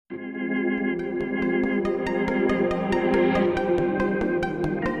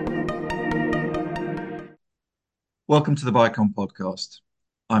Welcome to the BICOM podcast.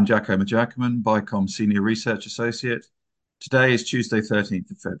 I'm Jack Omer-Jackaman, BICOM Senior Research Associate. Today is Tuesday,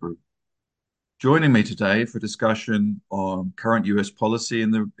 13th of February. Joining me today for discussion on current US policy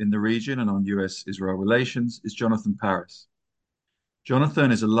in the region and on US-Israel relations is Jonathan Paris.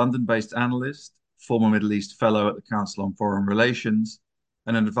 Jonathan is a London-based analyst, former Middle East fellow at the Council on Foreign Relations,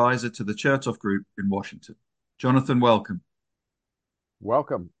 and an advisor to the Chertoff Group in Washington. Jonathan, welcome.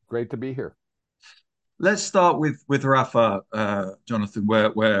 Welcome. Great to be here. Let's start with Rafah, Jonathan,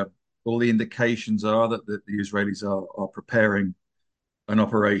 where all the indications are that the Israelis are preparing an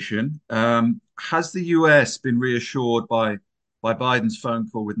operation. Has the US been reassured by Biden's phone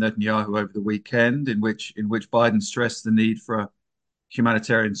call with Netanyahu over the weekend, in which Biden stressed the need for a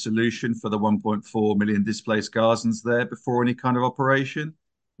humanitarian solution for the 1.4 million displaced Gazans there before any kind of operation?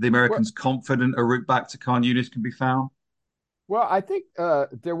 The Well, Americans confident a route back to Khan Yunis can be found? well, I think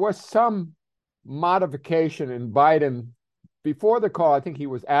there was some modification in Biden before the call. I think he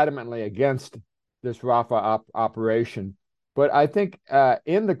was adamantly against this Rafah operation, but I think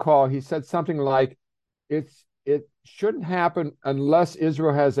in the call he said something like, "It shouldn't happen unless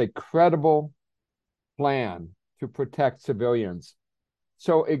Israel has a credible plan to protect civilians."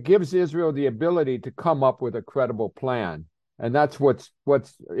 So it gives Israel the ability to come up with a credible plan, and that's what's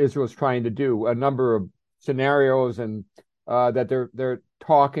Israel's trying to do. A number of scenarios and that they're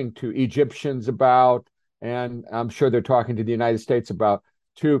talking to Egyptians about, and I'm sure they're talking to the United States about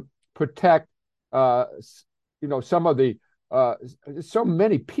to protect, uh, some of the so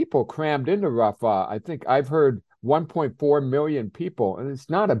many people crammed into Rafah. I think I've heard 1.4 million people, and it's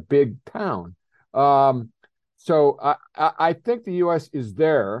not a big town. Um, so I think the U.S. is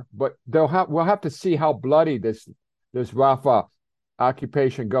there, but we'll have to see how bloody this Rafah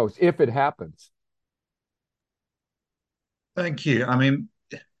occupation goes if it happens. Thank you. I mean,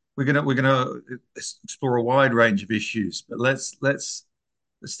 we're gonna explore a wide range of issues, but let's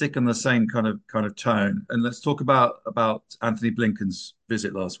stick on the same kind of tone, and let's talk about Anthony Blinken's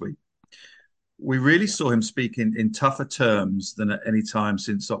visit last week. We really Yeah. saw him speak in tougher terms than at any time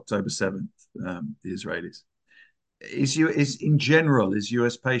since October 7th. The Israelis is in general is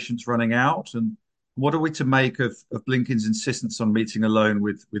U.S. patience running out, and what are we to make of Blinken's insistence on meeting alone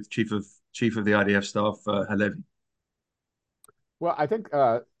with Chief of the IDF Staff Halevi? Well, I think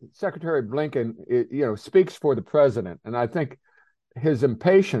Secretary Blinken, speaks for the president, and I think his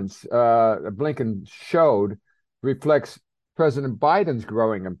impatience Blinken showed reflects President Biden's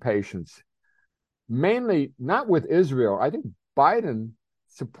growing impatience, mainly not with Israel. I think Biden's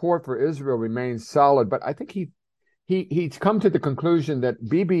support for Israel remains solid, but I think he's come to the conclusion that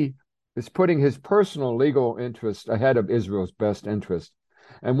Bibi is putting his personal legal interest ahead of Israel's best interest.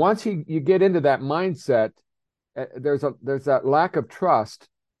 And once you get into that mindset, there's that lack of trust,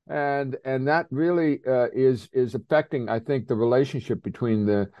 and that really is affecting, I think, the relationship between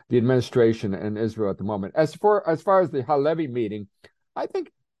the administration and Israel at the moment. As far as the Halevi meeting, I think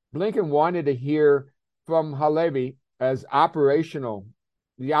Blinken wanted to hear from Halevi as the operational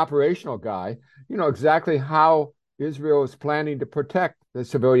guy, exactly how Israel is planning to protect the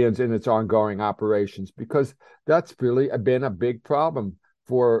civilians in its ongoing operations, because that's really been a big problem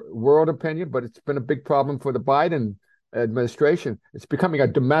for world opinion, but it's been a big problem for the Biden administration. It's becoming a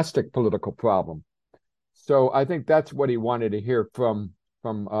domestic political problem. So I think that's what he wanted to hear from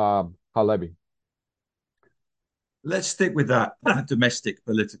Halevi. Let's stick with that domestic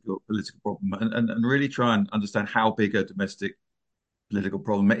political problem and really try and understand how big a domestic political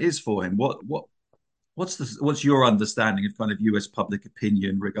problem it is for him. What's your understanding of kind of U.S. public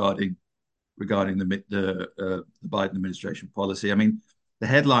opinion regarding the Biden administration policy? I mean, the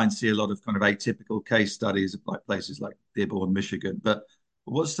headlines see a lot of kind of atypical case studies of like places like Dearborn, Michigan, but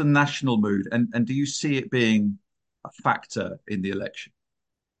what's the national mood, and do you see it being a factor in the election?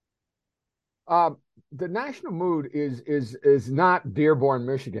 Uh, the national mood is not Dearborn,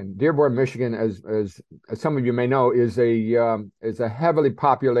 Michigan. Dearborn, Michigan, as some of you may know, is a heavily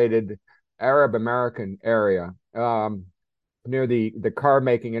populated Arab American area near the car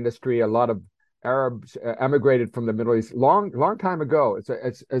making industry. A lot of Arabs emigrated from the Middle East long time ago.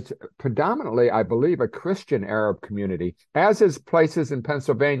 It's predominantly, I believe, a Christian Arab community, as is places in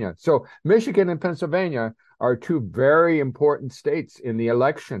Pennsylvania. So Michigan and Pennsylvania are two very important states in the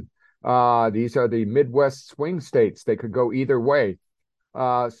election. These are the Midwest swing states. They could go either way.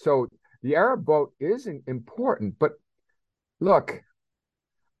 So the Arab vote is important. But look,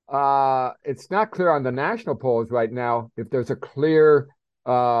 it's not clear on the national polls right now if there's a clear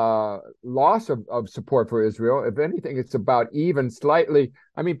loss of support for Israel. If anything, it's about even slightly.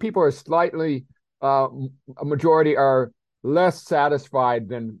 I mean, people are slightly, a majority are less satisfied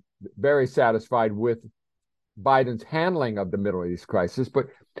than very satisfied with Biden's handling of the Middle East crisis. But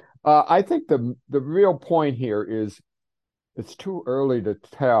I think the real point here is it's too early to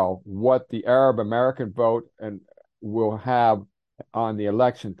tell what the Arab American vote and will have on the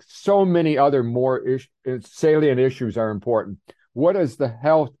election. So many other more salient issues are important. What is the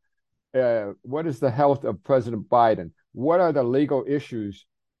health? What is the health of President Biden? What are the legal issues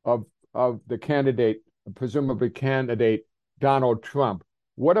of the candidate, presumably candidate Donald Trump?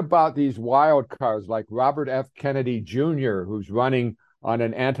 What about these wild cards like Robert F. Kennedy Jr., who's running on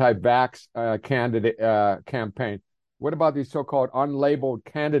an anti-vax candidate campaign? What about these so-called unlabeled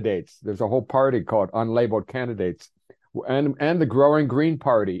candidates? There's a whole party called unlabeled candidates, and the growing Green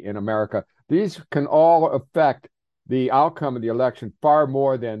Party in America. These can all affect the outcome of the election far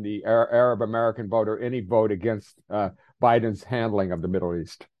more than the Arab American vote or any vote against Biden's handling of the Middle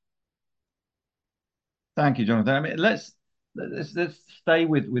East. Thank you, Jonathan. I mean, let's stay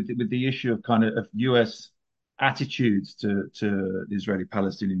with the issue of kind of U.S. attitudes to the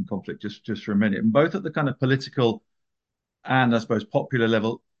Israeli-Palestinian conflict just for a minute, and both at the kind of political and I suppose popular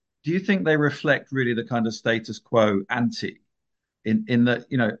level. Do you think they reflect really the kind of status quo ante in that,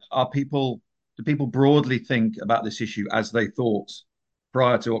 are people do people broadly think about this issue as they thought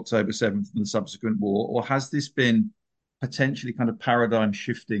prior to October 7th and the subsequent war, or has this been potentially kind of paradigm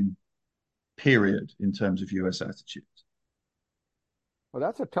shifting period in terms of US attitudes? Well,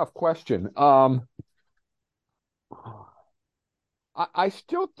 that's a tough question. I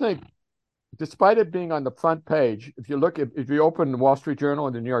still think, despite it being on the front page, if you open the Wall Street Journal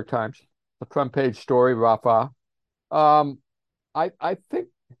and the New York Times, the front page story, Rafah, I think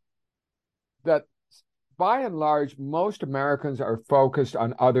that by and large, most Americans are focused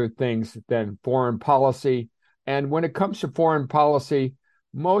on other things than foreign policy. And when it comes to foreign policy,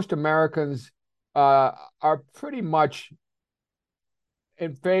 most Americans are pretty much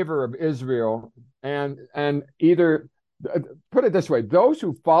in favor of Israel and either put it this way, those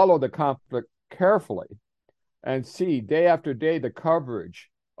who follow the conflict carefully and see day after day the coverage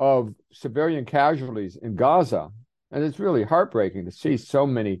of civilian casualties in Gaza, and it's really heartbreaking to see so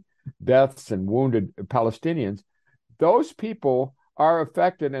many deaths and wounded Palestinians, those people are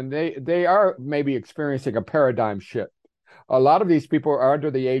affected and they are maybe experiencing a paradigm shift. A lot of these people are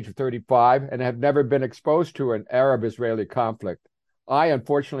under the age of 35 and have never been exposed to an Arab-Israeli conflict. I,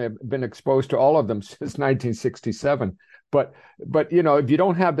 unfortunately, have been exposed to all of them since 1967. But if you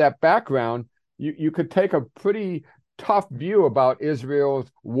don't have that background, you could take a pretty tough view about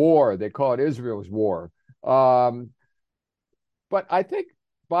Israel's war. They call it Israel's war. But I think,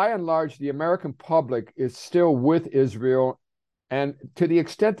 by and large, the American public is still with Israel. And to the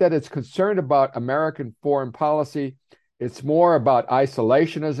extent that it's concerned about American foreign policy, it's more about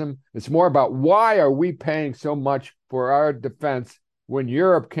isolationism. It's more about why are we paying so much for our defense when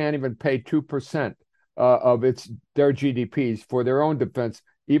Europe can't even pay 2% of their GDPs for their own defense,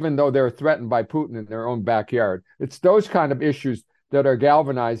 even though they're threatened by Putin in their own backyard. It's those kind of issues that are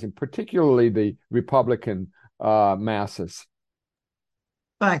galvanizing, particularly the Republican masses.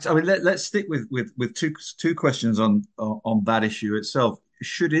 Thanks. I mean, let's stick with two questions on that issue itself.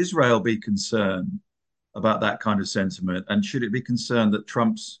 Should Israel be concerned about that kind of sentiment, and should it be concerned that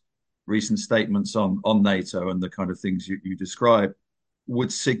Trump's recent statements on NATO and the kind of things you describe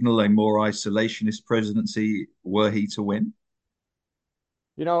would signal a more isolationist presidency were he to win?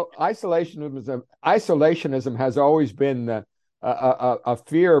 Isolationism has always been a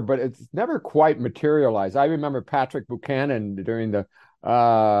fear, but it's never quite materialized. I remember Patrick Buchanan during the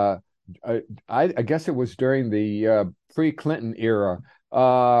I guess it was during the pre-Clinton era,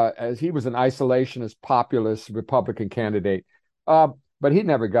 as he was an isolationist, populist Republican candidate, but he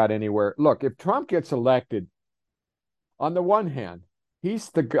never got anywhere. Look, if Trump gets elected, on the one hand, he's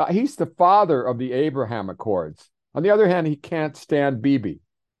the father of the Abraham Accords. On the other hand, he can't stand Bibi.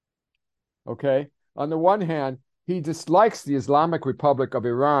 Okay? On the one hand, he dislikes the Islamic Republic of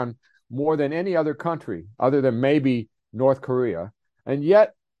Iran more than any other country, other than maybe North Korea. And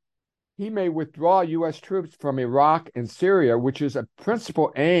yet, he may withdraw U.S. troops from Iraq and Syria, which is a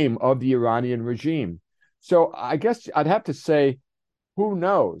principal aim of the Iranian regime. So I guess I'd have to say, who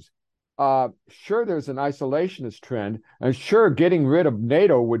knows? Sure, there's an isolationist trend, and sure, getting rid of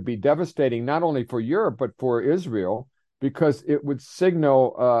NATO would be devastating not only for Europe but for Israel, because it would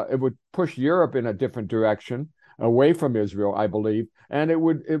it would push Europe in a different direction away from Israel, I believe, and it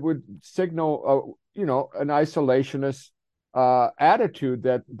would signal an isolationist attitude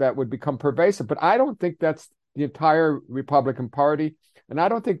that would become pervasive. But I don't think that's the entire Republican Party, and I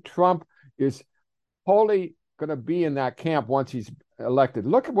don't think Trump is wholly going to be in that camp once he's elected.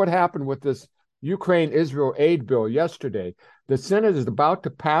 Look at what happened with this Ukraine-Israel aid bill yesterday. The Senate is about to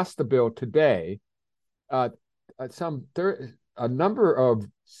pass the bill today. a number of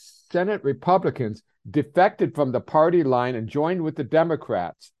Senate Republicans defected from the party line and joined with the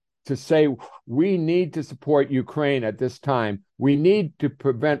Democrats to say we need to support Ukraine at this time. We need to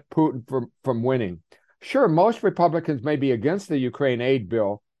prevent Putin from winning. Sure, most Republicans may be against the Ukraine aid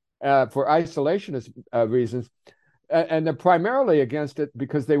bill for isolationist reasons, and they're primarily against it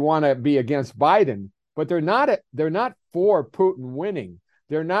because they want to be against Biden. But they're not for Putin winning.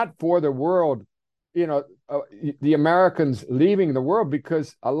 They're not for the world, the Americans leaving the world,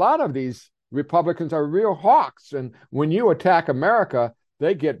 because a lot of these Republicans are real hawks, and when you attack America,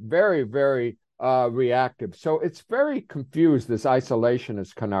 they get very, very reactive. So it's very confused, this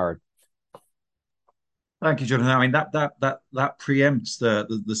isolationist canard. Thank you, Jonathan. I mean that preempts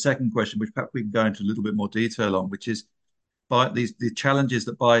the second question, which perhaps we can go into a little bit more detail on, which is by the challenges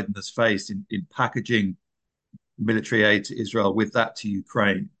that Biden has faced in packaging military aid to Israel with that to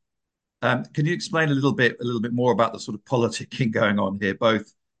Ukraine. Can you explain a little bit more about the sort of politicking going on here,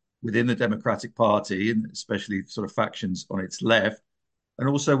 both within the Democratic Party and especially sort of factions on its left, and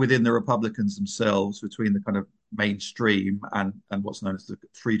also within the Republicans themselves, between the kind of mainstream and what's known as the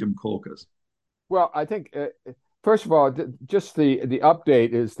Freedom Caucus? Well, I think, first of all, just the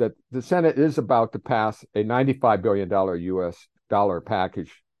update is that the Senate is about to pass a $95 billion US dollar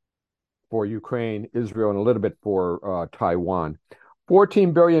package for Ukraine, Israel, and a little bit for Taiwan.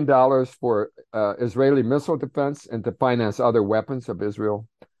 $14 billion for Israeli missile defense and to finance other weapons of Israel.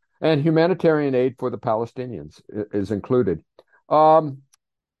 And humanitarian aid for the Palestinians is included. The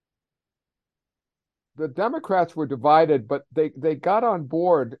Democrats were divided, but they got on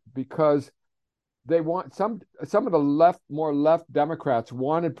board because they want some of the more left Democrats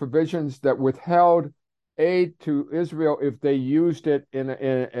wanted provisions that withheld aid to Israel if they used it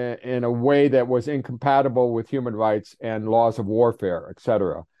in a way that was incompatible with human rights and laws of warfare,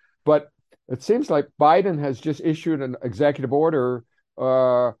 etc. But it seems like Biden has just issued an executive order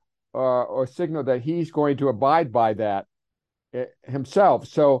or signal that he's going to abide by that himself.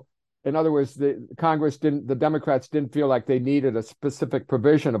 So, in other words, the Democrats didn't feel like they needed a specific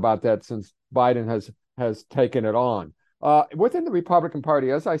provision about that since Biden has taken it on. Within the Republican Party,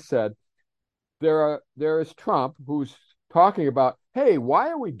 as I said, there is Trump, who's talking about, hey, why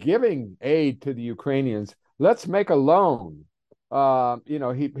are we giving aid to the Ukrainians? Let's make a loan.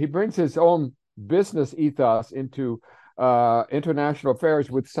 He brings his own business ethos into international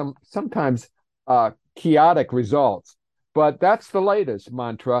affairs with sometimes chaotic results. But that's the latest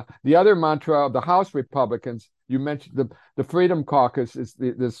mantra. The other mantra of the House Republicans, you mentioned the Freedom Caucus, is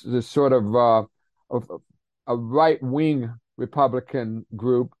this sort of a right-wing Republican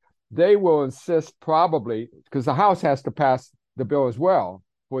group. They will insist, probably, because the House has to pass the bill as well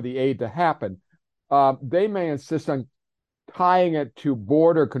for the aid to happen. They may insist on tying it to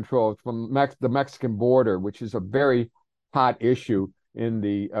border controls from the Mexican border, which is a very hot issue in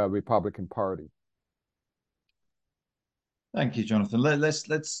the Republican Party. Thank you, Jonathan.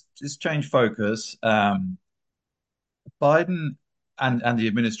 Let's just change focus. Biden and the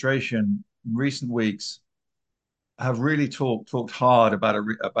administration in recent weeks have really talked hard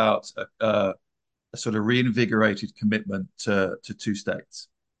about a sort of reinvigorated commitment to two states.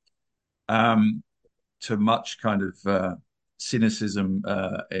 To much kind of cynicism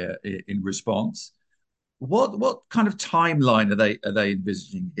in response. What kind of timeline are they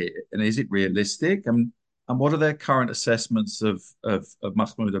envisaging here, and is it realistic? And what are their current assessments of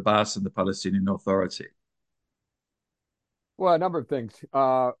Mahmoud Abbas and the Palestinian Authority? Well, a number of things.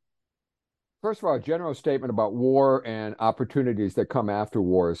 First of all, a general statement about war and opportunities that come after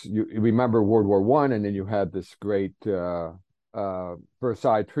wars. You remember World War I, and then you had this great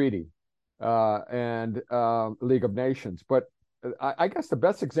Versailles Treaty and League of Nations. But I guess the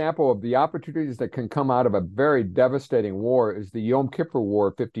best example of the opportunities that can come out of a very devastating war is the Yom Kippur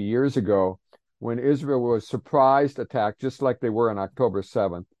War 50 years ago, when Israel was surprised attacked, just like they were on October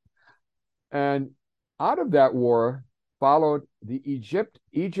 7th. And out of that war followed the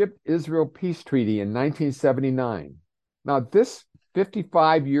Egypt-Israel peace treaty in 1979. Now, this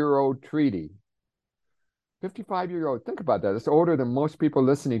 55-year-old treaty, 55-year-old, think about that. It's older than most people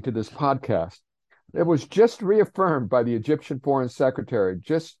listening to this podcast. It was just reaffirmed by the Egyptian Foreign Secretary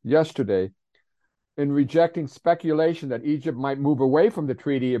just yesterday in rejecting speculation that Egypt might move away from the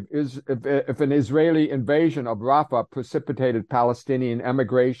treaty if an Israeli invasion of Rafah precipitated Palestinian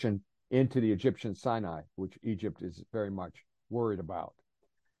emigration into the Egyptian Sinai, which Egypt is very much worried about.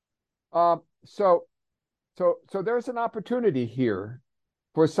 So there's an opportunity here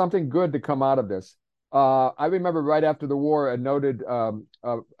for something good to come out of this. I remember right after the war, a noted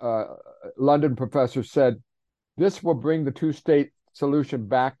London professor said, this will bring the two-state solution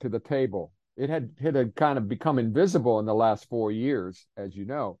back to the table. it had kind of become invisible in the last 4 years, as you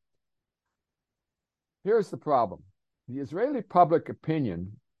know. Here's the problem. The Israeli public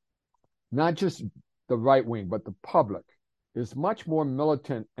opinion, not just the right wing, but the public, is much more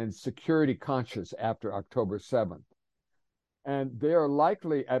militant and security conscious after October 7th. And they are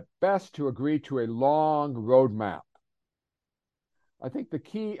likely at best to agree to a long roadmap. I think the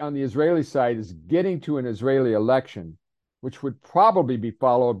key on the Israeli side is getting to an Israeli election, which would probably be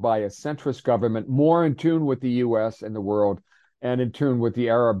followed by a centrist government more in tune with the US and the world and in tune with the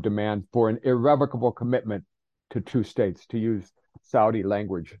Arab demand for an irrevocable commitment to two states, to use Saudi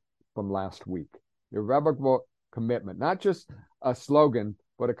language from last week. Irrevocable commitment, not just a slogan,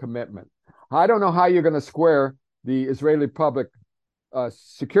 but a commitment. I don't know how you're going to square the Israeli public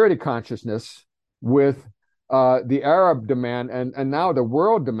security consciousness with the Arab demand and now the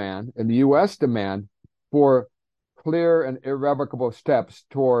world demand and the U.S. demand for clear and irrevocable steps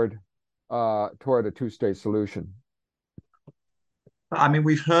toward a two-state solution. I mean,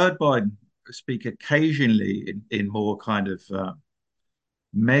 we've heard Biden speak occasionally in more kind of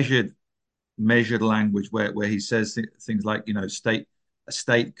measured language where he says things like, a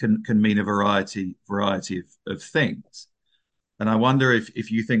state can mean a variety of things. And I wonder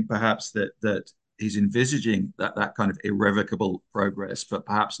if you think perhaps that he's envisaging that kind of irrevocable progress, but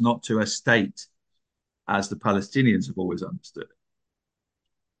perhaps not to a state as the Palestinians have always understood it.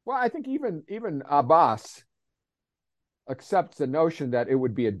 Well, I think even Abbas accepts the notion that it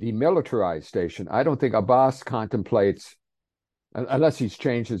would be a demilitarized station. I don't think Abbas contemplates, unless he's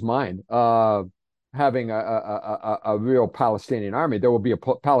changed his mind, having a real Palestinian army. There will be a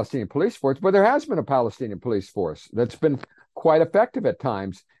Palestinian police force, but there has been a Palestinian police force that's been quite effective at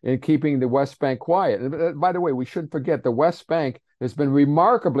times in keeping the West Bank quiet. And by the way, we shouldn't forget the West Bank has been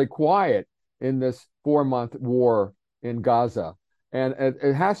remarkably quiet in this 4-month war in Gaza. And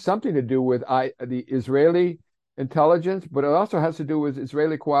it has something to do with the Israeli intelligence, but it also has to do with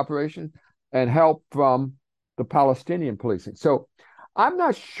Israeli cooperation and help from the Palestinian policing. So I'm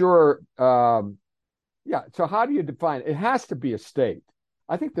not sure. So how do you define it? It has to be a state.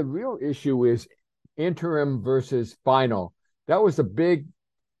 I think the real issue is interim versus final. That was a big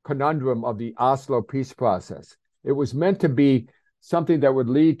conundrum of the Oslo peace process. It was meant to be something that would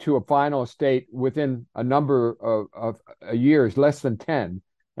lead to a final state within a number of years, less than 10.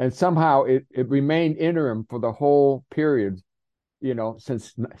 And somehow it remained interim for the whole period,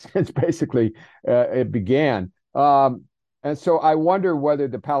 since basically it began. And so I wonder whether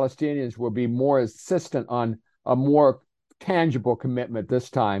the Palestinians will be more insistent on a more tangible commitment this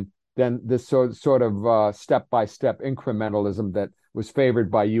time than this sort of step-by-step incrementalism that was favored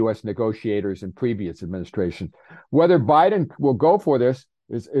by U.S. negotiators in previous administration. Whether Biden will go for this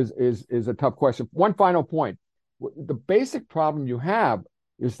is a tough question. One final point. The basic problem you have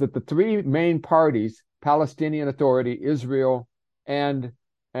is that the three main parties, Palestinian Authority, Israel, and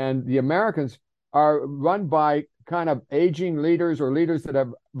the Americans, are run by kind of aging leaders or leaders that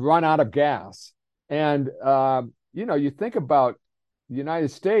have run out of gas. And, you think about the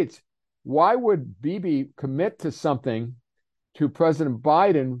United States, why would Bibi commit to something to President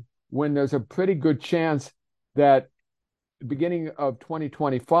Biden when there's a pretty good chance that beginning of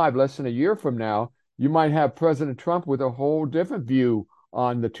 2025, less than a year from now, you might have President Trump with a whole different view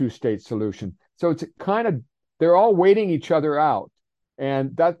on the two-state solution. So it's kind of, they're all waiting each other out,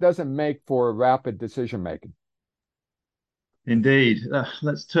 and that doesn't make for rapid decision-making. Indeed.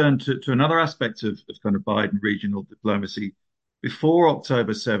 Let's turn to another aspect of kind of Biden regional diplomacy. Before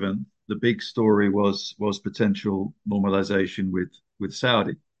October 7th, the big story was potential normalization with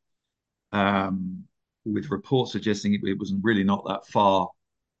Saudi, with reports suggesting it was really not that far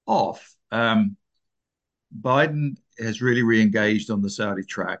off. Biden has really re-engaged on the Saudi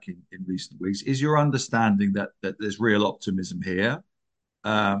track in recent weeks. Is your understanding that there's real optimism here?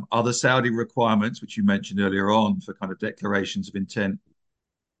 Are the Saudi requirements, which you mentioned earlier on, for kind of declarations of intent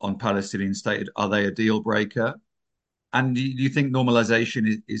on Palestinian state, are they a deal breaker? And do you think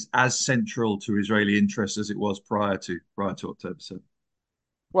normalization is as central to Israeli interests as it was prior to October 7th?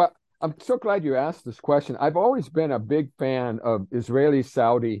 Well, I'm so glad you asked this question. I've always been a big fan of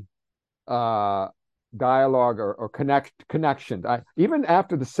Israeli-Saudi dialogue or connection. Even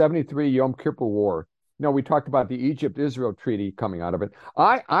after the 73 Yom Kippur War, we talked about the Egypt-Israel treaty coming out of it.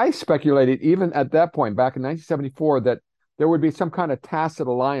 I speculated even at that point, back in 1974, that there would be some kind of tacit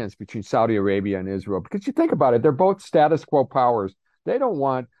alliance between Saudi Arabia and Israel. Because you think about it, they're both status quo powers. They don't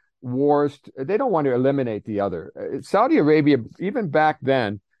want wars. They don't want to eliminate the other. Saudi Arabia, even back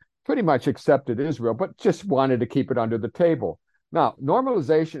then, pretty much accepted Israel, but just wanted to keep it under the table. Now,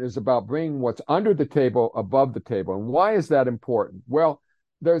 normalization is about bringing what's under the table above the table. And why is that important? Well,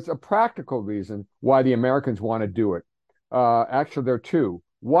 there's a practical reason why the Americans want to do it. Actually, there are two.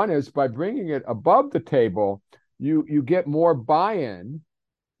 One is by bringing it above the table, you get more buy-in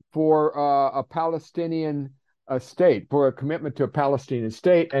for a Palestinian state, for a commitment to a Palestinian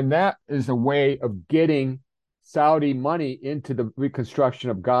state, and that is a way of getting Saudi money into the reconstruction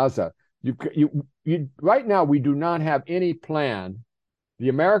of Gaza. Right now, we do not have any plan, the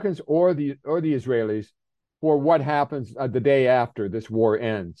Americans or the Israelis, for what happens the day after this war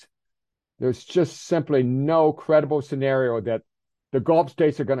ends. There's just simply no credible scenario that the Gulf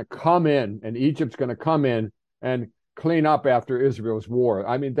states are going to come in and Egypt's going to come in and clean up after Israel's war.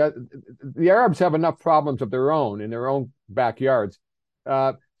 I mean, that the Arabs have enough problems of their own in their own backyards.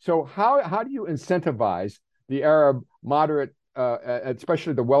 So how do you incentivize the Arab moderate,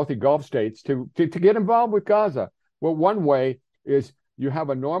 especially the wealthy Gulf states, to get involved with Gaza? Well, one way is you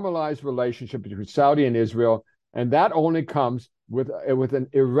have a normalized relationship between Saudi and Israel, and that only comes with an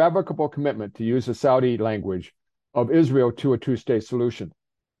irrevocable commitment, to use the Saudi language, of Israel to a two-state solution.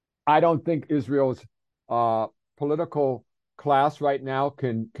 I don't think Israel's political class right now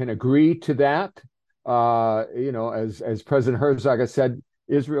can agree to that. As President Herzog has said,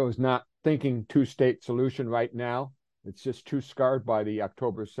 Israel is not thinking two-state solution right now. It's just too scarred by the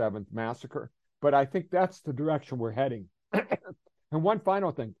October 7th massacre. But I think that's the direction we're heading. And one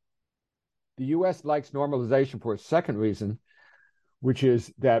final thing, the U.S. likes normalization for a second reason, which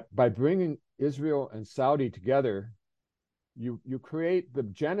is that by bringing Israel and Saudi together, you create the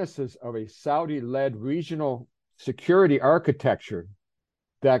genesis of a Saudi-led regional security architecture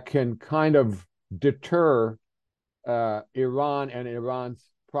that can kind of deter Iran and Iran's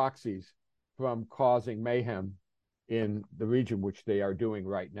proxies from causing mayhem in the region, which they are doing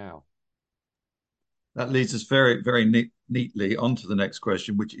right now. That leads us very, very neatly onto the next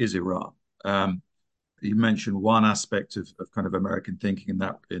question, which is Iran. You mentioned one aspect of kind of American thinking in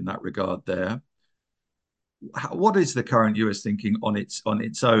that regard there. What is the current US thinking on its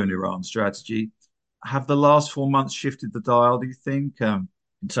own Iran strategy? Have the last 4 months shifted the dial, do you think, in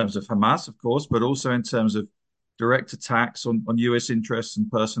terms of Hamas, of course, but also in terms of direct attacks on US interests and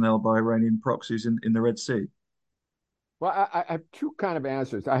personnel by Iranian proxies in the Red Sea? Well, I have two kind of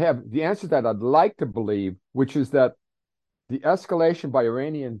answers. I have the answer that I'd like to believe, which is that the escalation by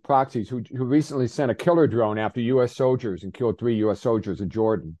Iranian proxies who recently sent a killer drone after U.S. soldiers and killed 3 U.S. soldiers in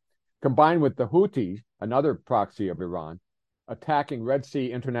Jordan, combined with the Houthis, another proxy of Iran, attacking Red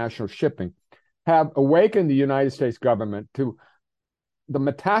Sea international shipping, have awakened the United States government to the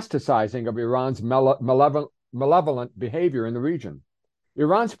metastasizing of Iran's malevolent behavior in the region.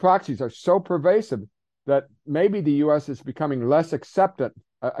 Iran's proxies are so pervasive that maybe the U.S. is becoming less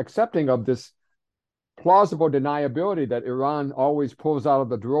accepting of this plausible deniability that Iran always pulls out of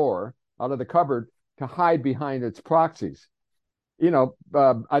the drawer, out of the cupboard, to hide behind its proxies.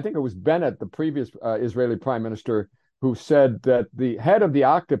 I think it was Bennett, the previous Israeli prime minister, who said that the head of the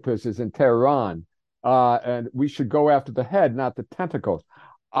octopus is in Tehran, and we should go after the head, not the tentacles.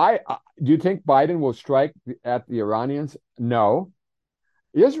 Do you think Biden will strike at the Iranians? No.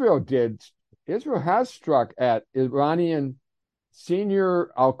 Israel did. Israel has struck at Iranian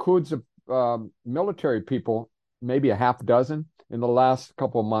senior Al-Quds military people, maybe a half dozen in the last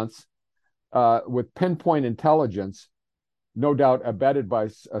couple of months, with pinpoint intelligence, no doubt abetted by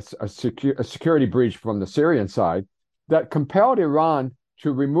a security breach from the Syrian side, that compelled Iran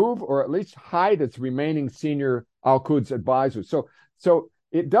to remove or at least hide its remaining senior Al-Quds advisors. So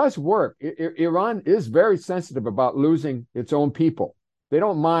it does work. Iran is very sensitive about losing its own people. They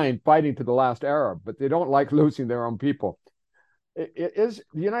don't mind fighting to the last Arab, but they don't like losing their own people. The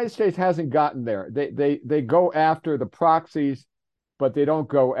United States hasn't gotten there. They go after the proxies, but they don't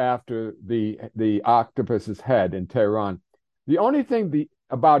go after the octopus's head in Tehran. The only thing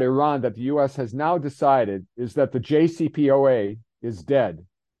about Iran that the U.S. has now decided is that the JCPOA is dead.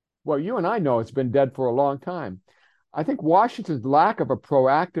 Well, you and I know it's been dead for a long time. I think Washington's lack of a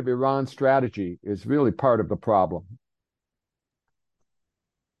proactive Iran strategy is really part of the problem.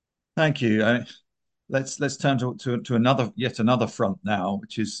 Thank you. Let's turn to yet another front now,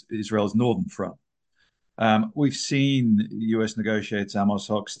 which is Israel's northern front. We've seen U.S. negotiator Amos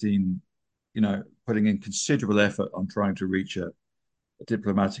Hochstein, putting in considerable effort on trying to reach a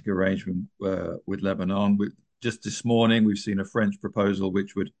diplomatic arrangement with Lebanon. Just this morning, we've seen a French proposal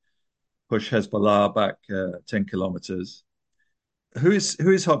which would push Hezbollah back 10 kilometers. Who is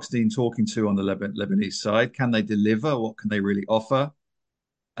Hochstein talking to on the Lebanese side? Can they deliver? What can they really offer?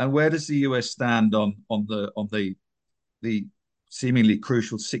 And where does the US stand on the seemingly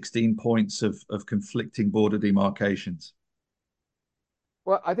crucial 16 points of conflicting border demarcations?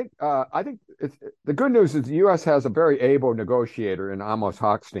 Well, I think the good news is the U.S. has a very able negotiator in Amos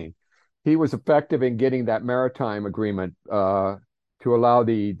Hochstein. He was effective in getting that maritime agreement to allow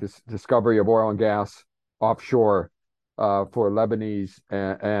the discovery of oil and gas offshore for Lebanese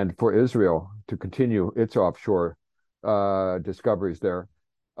and for Israel to continue its offshore discoveries there.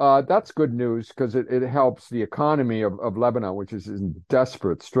 That's good news because it helps the economy of Lebanon, which is in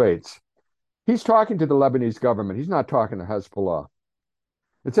desperate straits. He's talking to the Lebanese government. He's not talking to Hezbollah.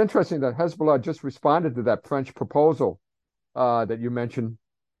 It's interesting that Hezbollah just responded to that French proposal that you mentioned,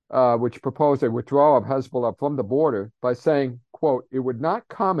 which proposed a withdrawal of Hezbollah from the border by saying, quote, it would not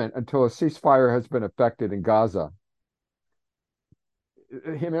comment until a ceasefire has been effected in Gaza.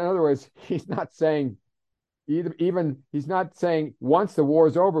 In other words, he's not saying he's not saying once the war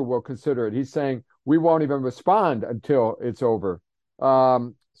is over, we'll consider it. He's saying we won't even respond until it's over.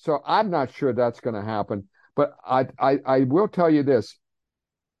 So I'm not sure that's going to happen. But I will tell you this.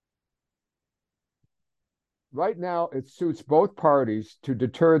 Right now, it suits both parties to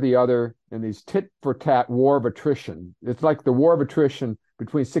deter the other in these tit for tat war of attrition. It's like the war of attrition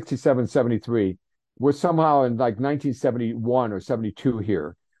between 67 and 73. We're somehow in like 1971 or 72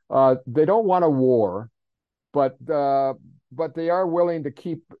 here. They don't want a war, but they are willing to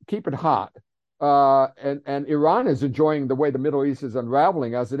keep it hot. And Iran is enjoying the way the Middle East is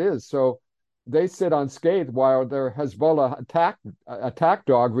unraveling as it is. So they sit unscathed while their Hezbollah attack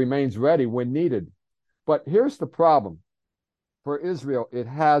dog remains ready when needed. But here's the problem. For Israel, it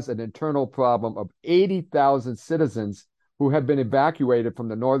has an internal problem of 80,000 citizens who have been evacuated from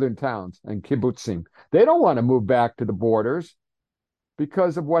the northern towns and kibbutzim. They don't want to move back to the borders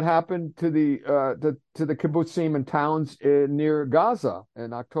because of what happened to the kibbutzim and towns near Gaza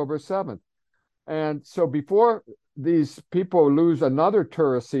on October 7th. And so before these people lose another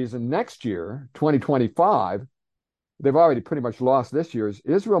tourist season next year, 2025, they've already pretty much lost this year's.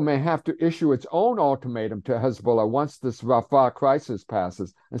 Israel may have to issue its own ultimatum to Hezbollah once this Rafah crisis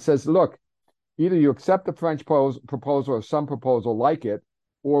passes and says, look, either you accept the French proposal or some proposal like it,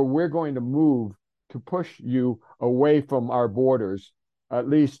 or we're going to move to push you away from our borders, at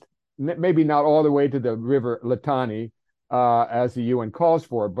least maybe not all the way to the river Litani, as the UN calls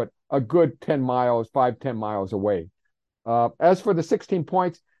for, but a good 10 miles, 10 miles away. As for the 16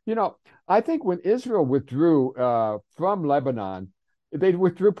 points, I think when Israel withdrew from Lebanon, they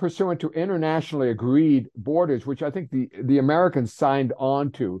withdrew pursuant to internationally agreed borders, which I think the Americans signed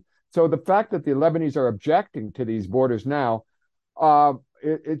on to. So the fact that the Lebanese are objecting to these borders now,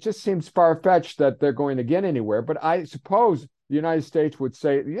 it just seems far-fetched that they're going to get anywhere. But I suppose the United States would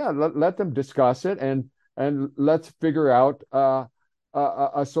say, yeah, let them discuss it and let's figure out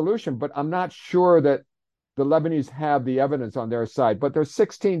a solution. But I'm not sure that the Lebanese have the evidence on their side, but there's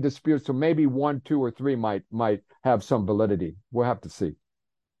 16 disputes, so maybe 1, 2, or 3 might have some validity. We'll have to see.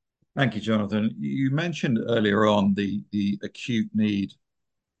 Thank you, Jonathan. You mentioned earlier on the acute need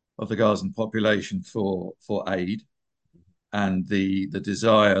of the Gazan population for aid and the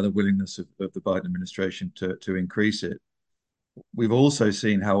desire, the willingness of the Biden administration to increase it. We've also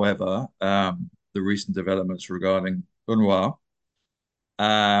seen, however, the recent developments regarding UNRWA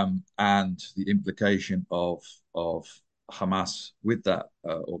and the implication of Hamas with that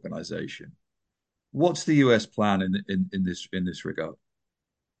organization. What's the US plan in this regard?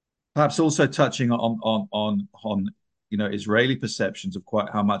 Perhaps also touching on Israeli perceptions of quite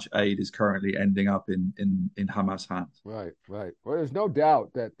how much aid is currently ending up in Hamas hands. Right. Well, there's no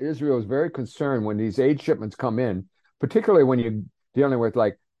doubt that Israel is very concerned when these aid shipments come in, particularly when you're dealing with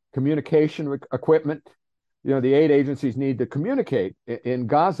like communication equipment. The aid agencies need to communicate in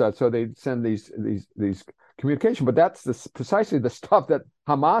Gaza, so they send these communication. But that's precisely the stuff that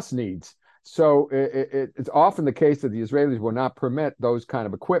Hamas needs. So it's often the case that the Israelis will not permit those kind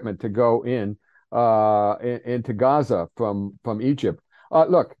of equipment to go into Gaza from Egypt.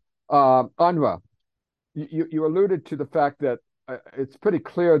 Look, UNRWA, you alluded to the fact that it's pretty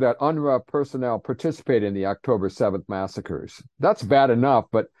clear that UNRWA personnel participated in the October 7th massacres. That's bad enough,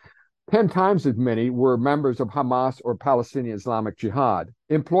 but 10 times as many were members of Hamas or Palestinian Islamic Jihad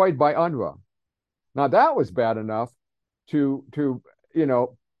employed by UNRWA. Now that was bad enough to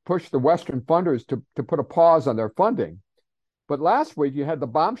push the Western funders to put a pause on their funding. But last week you had the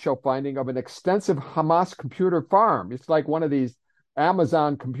bombshell finding of an extensive Hamas computer farm. It's like one of these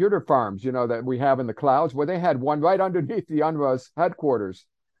Amazon computer farms, that we have in the clouds, where they had one right underneath the UNRWA's headquarters.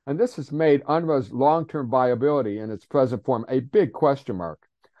 And this has made UNRWA's long-term viability in its present form a big question mark.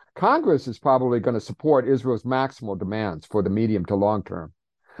 Congress is probably going to support Israel's maximal demands for the medium to long term.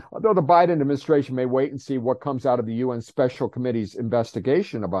 Although the Biden administration may wait and see what comes out of the UN Special Committee's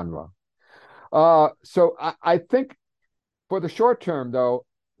investigation of UNRWA. So I think For the short term, though,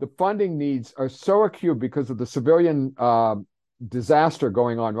 the funding needs are so acute because of the civilian disaster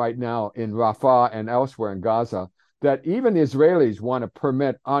going on right now in Rafah and elsewhere in Gaza that even the Israelis want to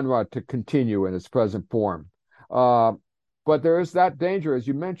permit UNRWA to continue in its present form. Uh, but there is that danger, as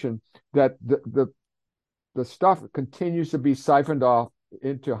you mentioned, that the stuff continues to be siphoned off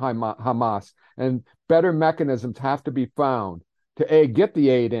into Hamas, and better mechanisms have to be found to get the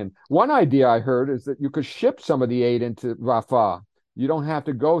aid in. One idea I heard is that you could ship some of the aid into Rafah. You don't have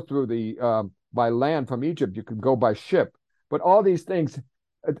to go through the by land from Egypt. You could go by ship. But all these things,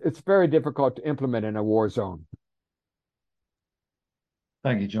 it's very difficult to implement in a war zone.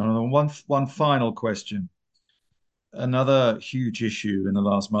 Thank you, Jonathan. One final question. Another huge issue in the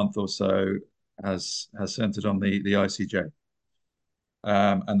last month or so has centered on the ICJ,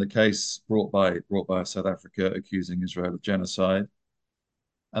 and the case brought by South Africa accusing Israel of genocide,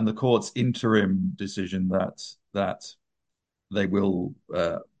 and the court's interim decision that they will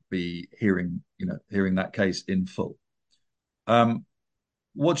be hearing that case in full. Um,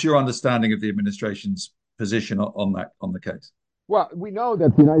 what's your understanding of the administration's position on the case? Well, we know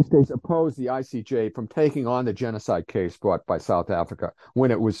that the United States opposed the ICJ from taking on the genocide case brought by South Africa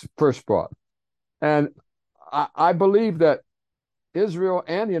when it was first brought. And I believe that Israel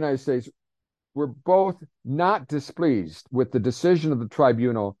and the United States were both not displeased with the decision of the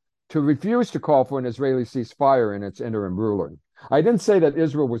tribunal to refuse to call for an Israeli ceasefire in its interim ruling. I didn't say that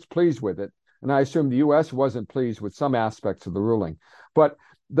Israel was pleased with it, and I assume the U.S. wasn't pleased with some aspects of the ruling. But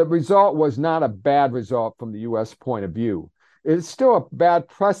the result was not a bad result from the U.S. point of view. It's still a bad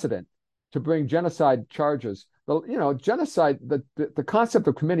precedent to bring genocide charges. Genocide, the concept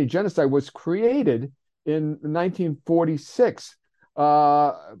of committing genocide was created in 1946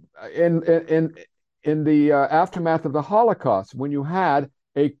 uh, in the aftermath of the Holocaust, when you had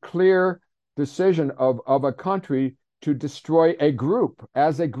a clear decision of a country to destroy a group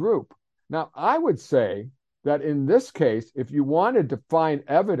as a group. Now, I would say that in this case, if you wanted to find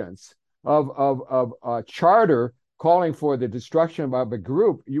evidence of a charter calling for the destruction of a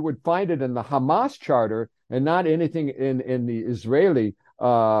group, you would find it in the Hamas charter and not anything in the Israeli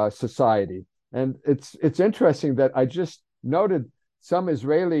society. And it's interesting that I just noted some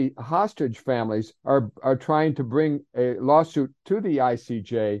Israeli hostage families are trying to bring a lawsuit to the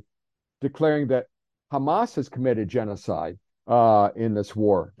ICJ declaring that Hamas has committed genocide in this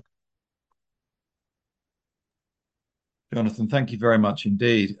war. Jonathan, thank you very much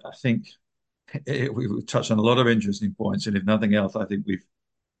indeed. I think we've touched on a lot of interesting points, and if nothing else, I think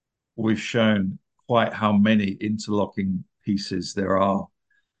we've shown quite how many interlocking pieces there are,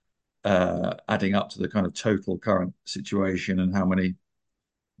 adding up to the kind of total current situation, and how many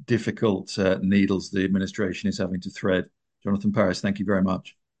difficult needles the administration is having to thread. Jonathan Paris, thank you very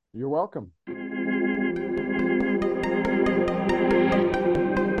much. You're welcome.